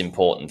most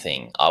important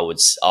thing, I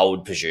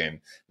would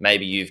presume.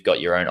 Maybe you've got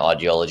your own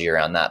ideology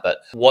around that, but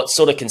what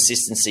sort of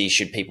consistency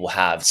should people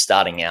have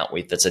starting out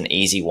with that's an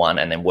easy one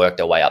and then work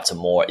their way up to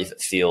more if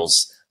it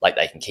feels like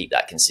they can keep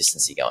that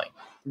consistency going?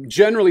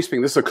 Generally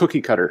speaking, this is a cookie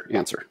cutter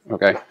answer,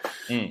 okay?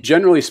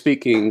 Generally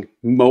speaking,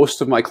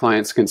 most of my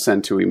clients can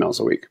send 2 emails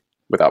a week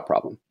without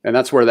problem. And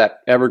that's where that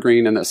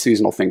evergreen and that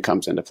seasonal thing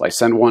comes into play.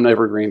 Send 1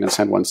 evergreen and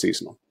send 1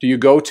 seasonal. Do you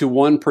go to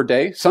 1 per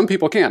day? Some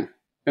people can,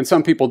 and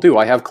some people do.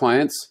 I have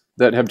clients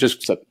that have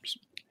just said,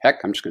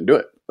 heck, I'm just going to do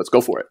it. Let's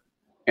go for it.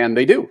 And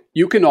they do.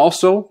 You can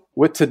also,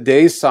 with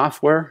today's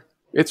software,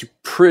 it's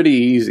pretty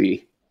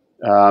easy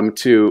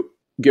to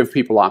give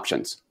people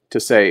options to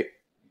say,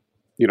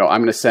 I'm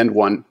going to send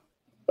 1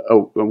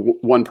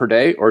 per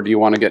day, or do you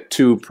want to get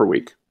 2 per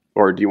week,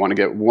 or do you want to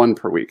get 1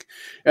 per week?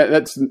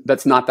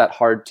 That's not that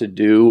hard to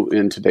do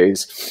in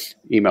today's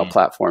email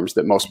platforms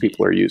that most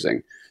people are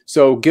using.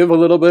 So give a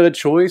little bit of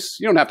choice.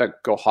 You don't have to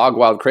go hog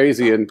wild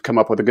crazy and come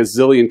up with a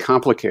gazillion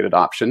complicated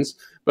options,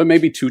 but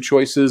maybe 2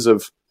 choices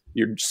of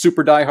your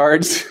super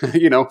diehards,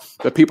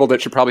 the people that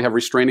should probably have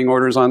restraining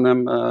orders on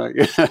them.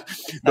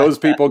 Those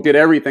people get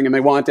everything and they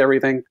want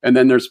everything. And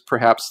then there's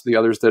perhaps the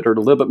others that are a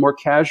little bit more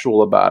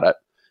casual about it.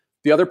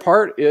 The other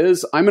part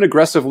is I'm an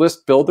aggressive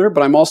list builder,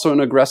 but I'm also an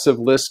aggressive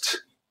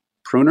list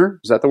pruner.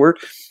 Is that the word?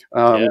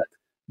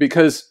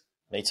 Because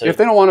if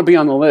they don't want to be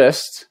on the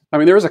list,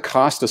 there is a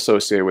cost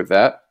associated with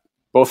that,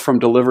 both from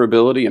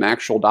deliverability and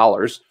actual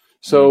dollars.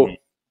 So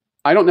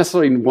I don't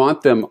necessarily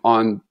want them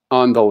on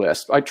on the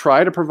list. I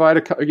try to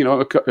provide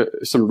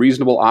some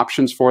reasonable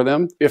options for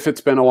them. If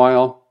it's been a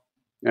while,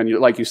 and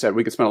like you said,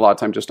 we could spend a lot of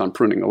time just on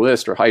pruning the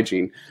list or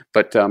hygiene,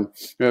 but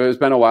if it's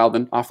been a while,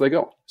 then off they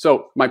go.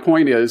 So my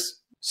point is,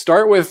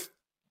 start with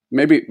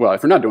maybe, well,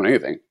 if you're not doing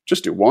anything,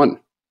 just do one.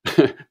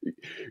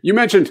 You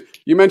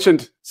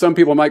mentioned some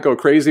people might go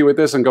crazy with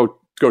this and go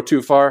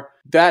too far.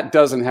 That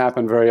doesn't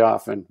happen very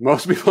often.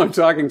 Most people I'm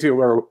talking to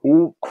are,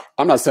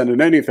 I'm not sending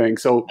anything.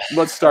 So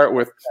let's start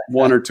with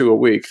 1 or 2 a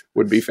week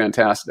would be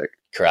fantastic.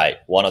 Great.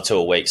 1 or 2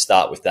 a week,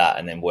 start with that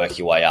and then work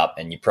your way up,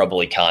 and you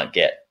probably can't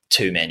get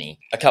too many.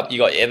 You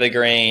got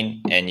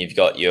evergreen and you've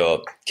got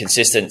your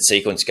consistent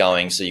sequence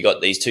going. So you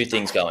got these 2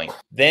 things going.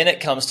 Then it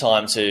comes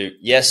time to,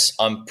 yes,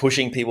 I'm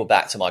pushing people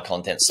back to my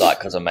content site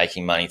because I'm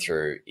making money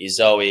through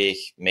Ezoic,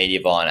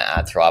 Mediavine,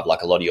 and AdThrive,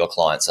 like a lot of your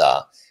clients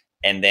are.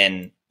 And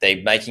then they're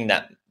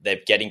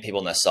getting people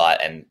on their site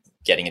and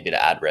getting a bit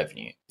of ad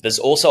revenue. There's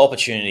also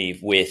opportunity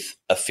with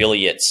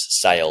affiliates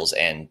sales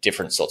and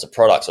different sorts of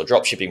products or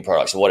drop shipping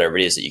products or whatever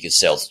it is that you could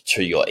sell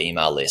to your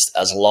email list,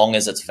 as long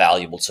as it's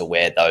valuable to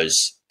where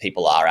those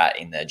people are at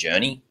in their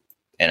journey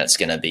and it's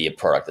going to be a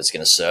product that's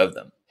going to serve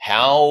them.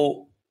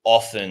 How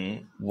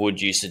often would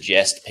you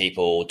suggest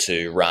people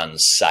to run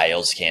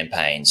sales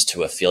campaigns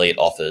to affiliate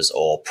offers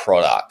or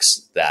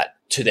products that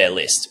to their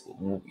list?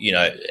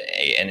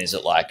 And is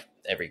it like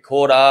every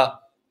quarter,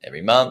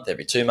 every month,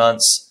 every 2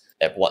 months,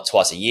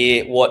 twice a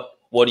year? What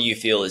do you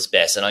feel is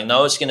best? And I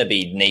know it's going to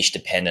be niche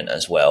dependent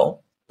as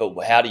well, but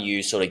how do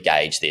you sort of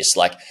gauge this?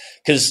 Like,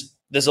 because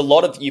there's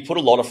you put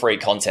a lot of free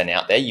content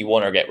out there. You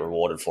want to get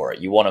rewarded for it.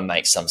 You want to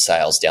make some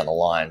sales down the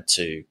line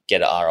to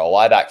get an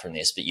ROI back from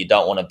this, but you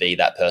don't want to be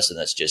that person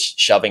that's just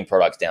shoving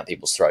products down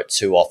people's throat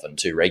too often,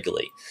 too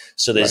regularly.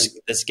 So there's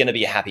going to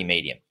be a happy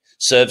medium.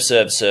 Serve,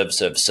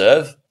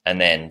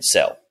 and then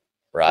sell,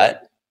 right?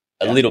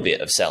 A little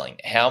bit of selling.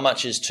 How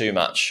much is too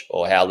much,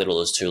 or how little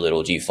is too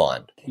little, do you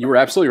find? You were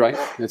absolutely right.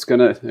 And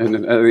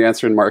the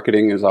answer in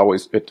marketing is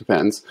always, it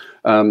depends.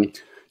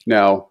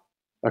 Now,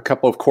 a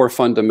couple of core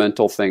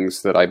fundamental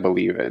things that I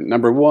believe in.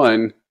 Number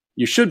one,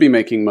 you should be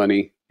making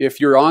money. If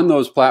you're on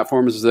those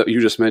platforms that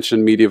you just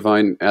mentioned,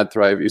 Mediavine,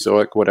 AdThrive,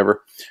 Ezoic,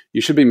 whatever,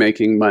 you should be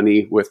making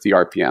money with the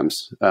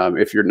RPMs.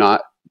 If you're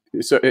not,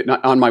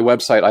 on my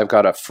website, I've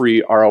got a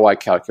free ROI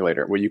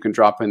calculator where you can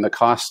drop in the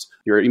cost,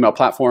 your email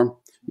platform.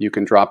 You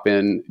can drop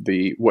in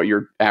what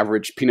your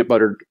average peanut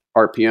butter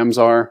RPMs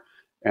are,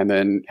 and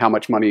then how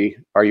much money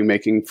are you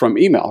making from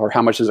email, or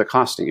how much is it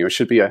costing you? It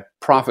should be a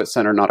profit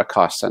center, not a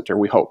cost center,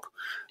 we hope.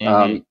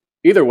 Mm-hmm.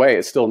 Either way,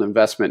 it's still an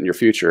investment in your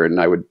future, and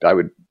I would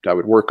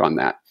work on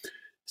that.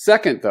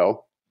 Second,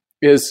 though,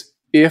 is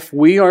if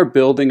we are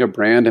building a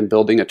brand and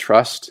building a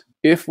trust,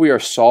 if we are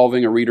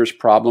solving a reader's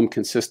problem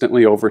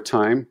consistently over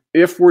time,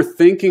 if we're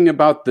thinking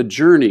about the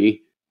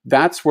journey,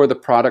 that's where the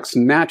products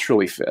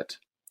naturally fit.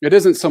 It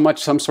isn't so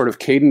much some sort of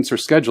cadence or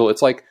schedule.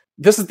 It's like,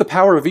 this is the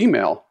power of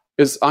email,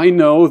 is I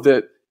know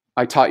that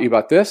I taught you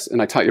about this,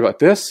 and I taught you about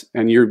this,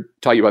 and you're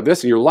taught you about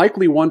this, and you're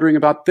likely wondering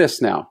about this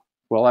now.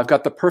 Well, I've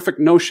got the perfect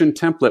Notion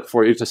template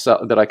for you to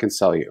sell, that I can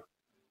sell you,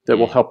 that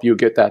will help you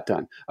get that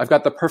done. I've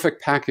got the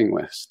perfect packing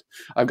list.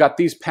 I've got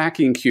these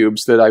packing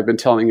cubes that I've been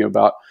telling you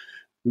about.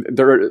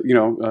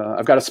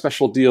 I've got a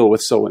special deal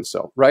with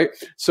so-and-so, right?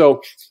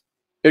 So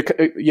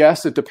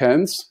yes, it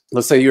depends.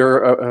 Let's say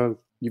you've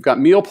got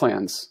meal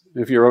plans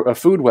if you're a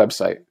food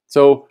website.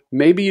 So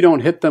maybe you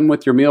don't hit them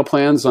with your meal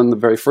plans on the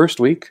very first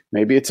week.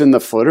 Maybe it's in the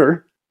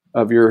footer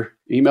of your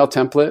email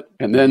template.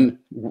 And then,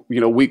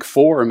 week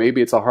 4,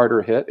 maybe it's a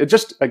harder hit.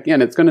 It's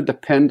going to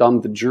depend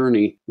on the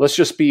journey. Let's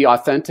just be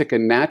authentic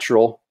and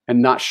natural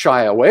and not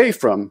shy away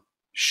from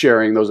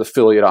sharing those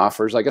affiliate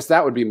offers. I guess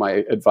that would be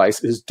my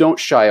advice, is don't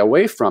shy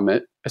away from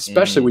it,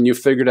 especially when you've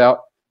figured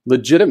out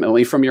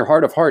legitimately from your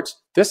heart of hearts,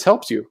 this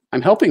helps you.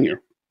 I'm helping you.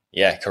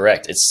 Yeah,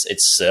 correct. It's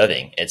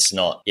serving. It's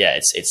not,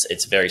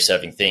 it's a very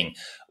serving thing.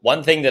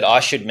 One thing that I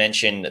should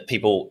mention that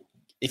people,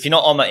 if you're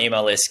not on my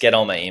email list, get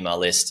on my email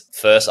list.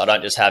 First, I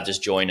don't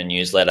just join a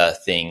newsletter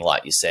thing.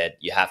 Like you said,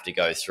 you have to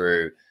go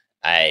through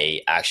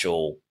a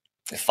actual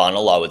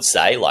funnel, I would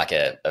say, like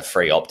a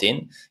free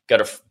opt-in. Go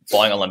to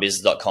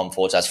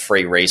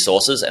buyingonlinebusiness.com/free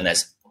resources, and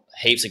there's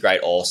heaps of great,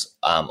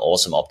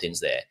 awesome opt-ins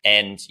there.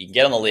 And you can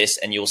get on the list,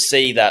 and you'll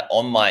see that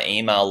on my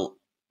email,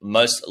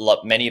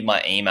 many of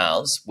my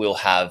emails will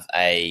have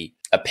a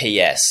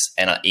PS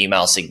and an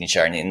email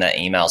signature. And in that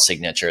email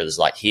signature, there's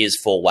like, here's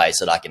 4 ways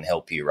that I can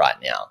help you right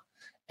now.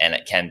 And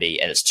it can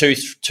be, and it's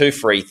two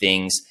free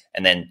things,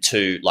 and then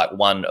 2, like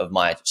one of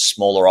my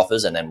smaller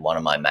offers, and then one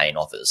of my main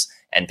offers.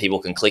 And people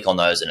can click on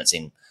those, and it's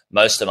in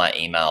most of my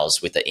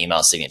emails with the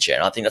email signature.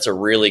 And I think that's a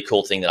really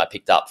cool thing that I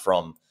picked up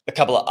from a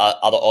couple of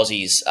other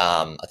Aussies.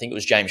 I think it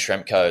was James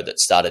Shremko that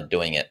started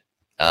doing it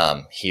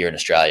here in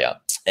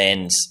Australia.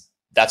 And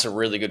that's a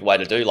really good way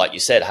to do, like you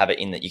said,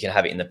 you can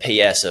have it in the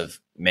PS of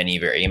many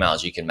of your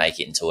emails. You can make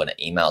it into an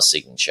email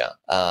signature.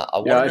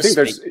 I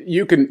think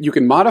you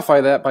can modify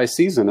that by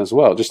season as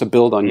well, just to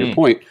build on your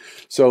point.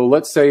 So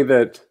let's say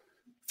that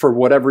for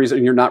whatever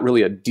reason, you're not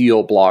really a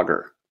deal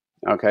blogger.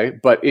 Okay.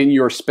 But in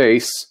your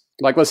space,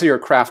 like let's say you're a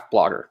craft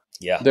blogger.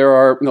 Yeah. There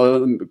are,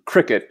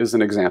 Cricket is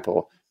an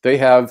example. They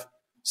have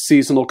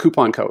seasonal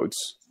coupon codes.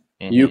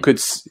 Mm-hmm.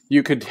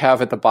 You could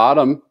have at the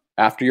bottom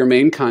after your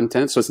main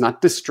content, so it's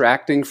not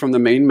distracting from the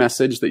main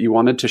message that you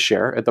wanted to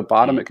share. At the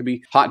bottom, it could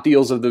be hot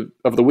deals of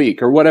the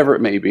week or whatever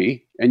it may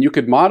be, and you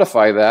could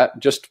modify that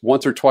just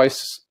once or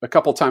twice, a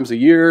couple times a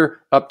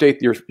year.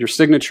 Update your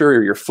signature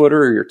or your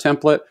footer or your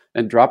template,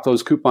 and drop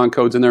those coupon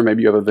codes in there.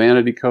 Maybe you have a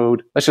vanity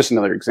code. That's just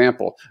another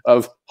example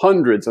of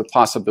hundreds of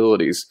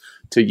possibilities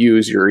to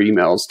use your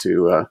emails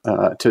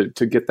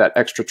to get that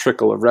extra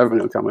trickle of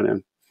revenue coming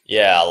in.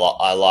 Yeah,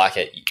 I like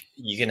it.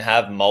 You can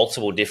have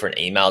multiple different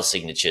email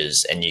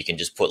signatures, and you can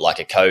just put like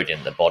a code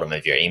in the bottom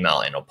of your email,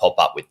 and it'll pop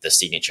up with the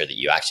signature that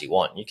you actually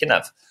want. You can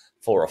have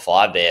 4 or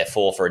 5 there,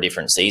 4 for a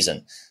different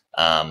season,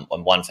 and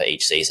 1 for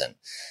each season.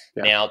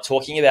 Yeah. Now,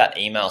 talking about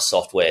email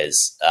softwares,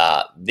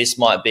 this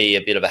might be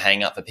a bit of a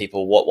hang up for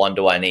people. What one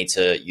do I need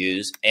to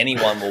use?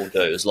 Anyone will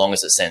do, as long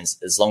as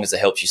it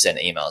helps you send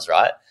emails,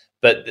 right?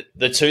 But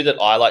the 2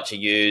 that I like to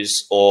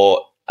use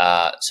or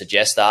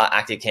suggest are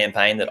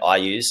ActiveCampaign that I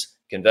use,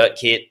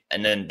 ConvertKit,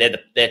 and then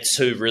they're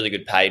 2 really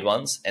good paid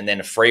ones, and then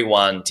a free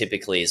one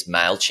typically is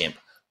MailChimp.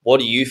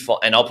 What do you find?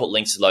 And I'll put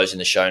links to those in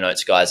the show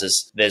notes, guys.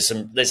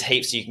 There's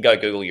heaps. You can go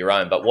Google your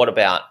own. But what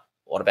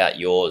about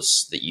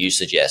yours that you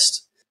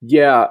suggest?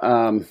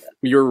 Yeah,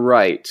 you're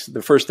right.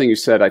 The first thing you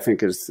said, I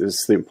think,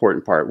 is the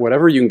important part.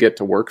 Whatever you can get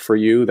to work for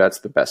you,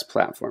 that's the best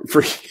platform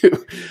for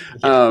you.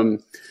 Yeah.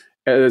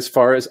 As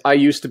far as I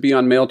used to be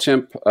on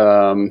MailChimp,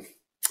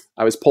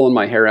 I was pulling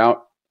my hair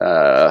out.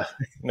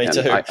 Me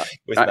too.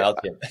 With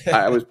MailChimp.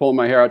 I was pulling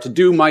my hair out to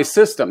do my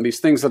system,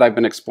 these things that I've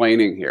been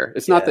explaining here.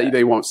 It's not that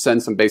they won't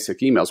send some basic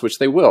emails, which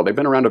they will. They've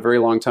been around a very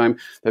long time.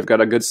 They've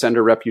got a good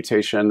sender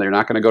reputation. They're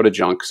not going to go to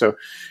junk. So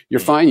you're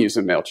fine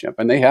using MailChimp.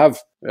 And they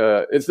have,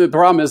 the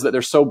problem is that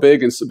they're so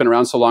big and been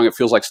around so long, it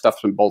feels like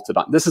stuff's been bolted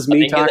on. This is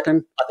me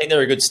talking. I think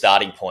they're a good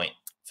starting point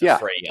for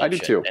free option, I do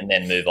too. And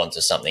then move on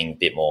to something a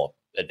bit more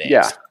advanced.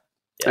 Yeah.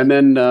 And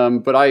then,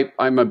 but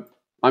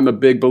I'm a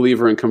big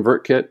believer in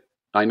ConvertKit.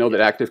 I know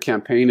that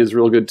ActiveCampaign is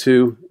real good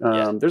too.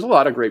 There's a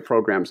lot of great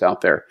programs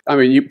out there. I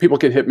mean, people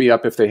can hit me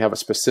up if they have a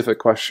specific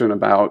question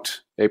about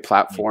a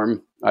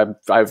platform.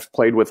 I've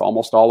played with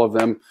almost all of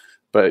them,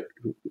 but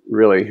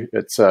really,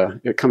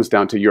 it comes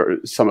down to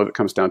some of it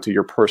comes down to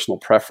your personal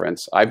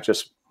preference. I've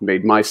just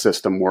made my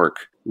system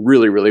work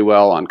really, really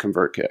well on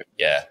ConvertKit.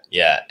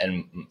 Yeah,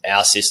 and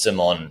our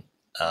system on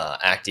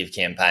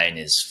ActiveCampaign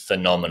is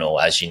phenomenal.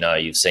 As you know,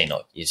 you've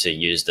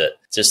used it.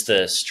 Just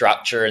the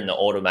structure and the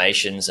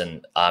automations,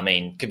 and I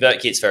mean,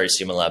 ConvertKit's very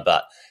similar.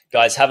 But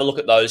guys, have a look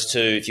at those 2.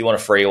 If you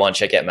want a free one,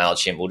 check out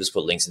MailChimp. We'll just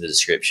put links in the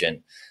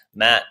description.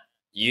 Matt,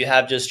 you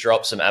have just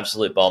dropped some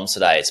absolute bombs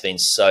today. It's been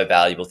so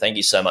valuable. Thank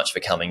you so much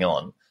for coming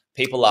on.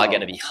 People are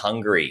going to be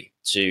hungry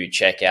to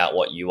check out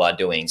what you are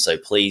doing. So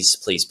please,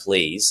 please,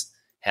 please,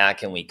 how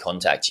can we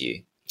contact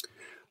you?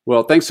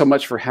 Well, thanks so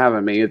much for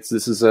having me.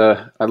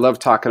 I love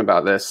talking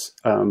about this.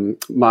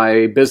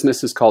 My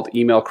business is called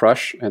Email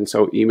Crush, and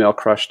so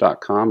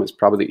emailcrush.com is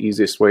probably the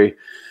easiest way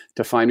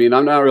to find me. And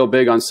I'm not real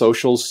big on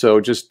socials, so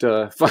just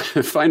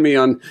find me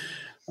on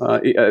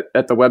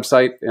at the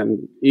website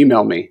and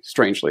email me,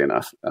 strangely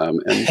enough, and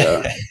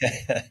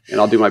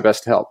I'll do my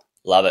best to help.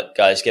 Love it,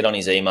 guys. Get on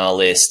his email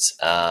list.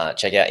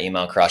 Check out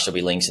Email Crush. There'll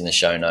be links in the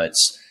show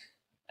notes.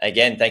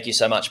 Again, thank you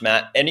so much,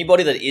 Matt.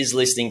 Anybody that is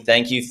listening,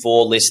 thank you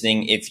for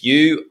listening. If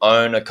you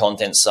own a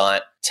content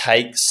site,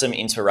 take some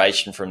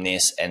inspiration from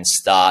this and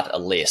start a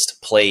list,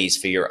 please,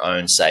 for your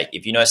own sake.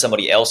 If you know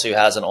somebody else who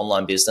has an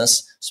online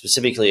business,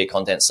 specifically a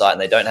content site, and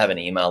they don't have an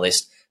email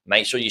list,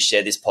 make sure you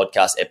share this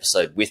podcast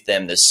episode with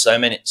them. There's so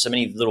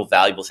many little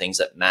valuable things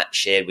that Matt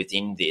shared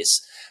within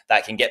this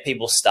that can get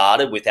people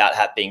started without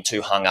being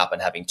too hung up and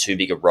having too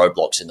big of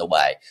roadblocks in the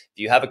way. If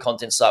you have a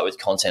content site with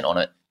content on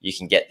it, you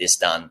can get this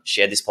done.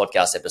 Share this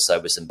podcast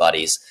episode with some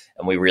buddies,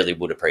 and we really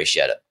would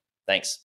appreciate it. Thanks.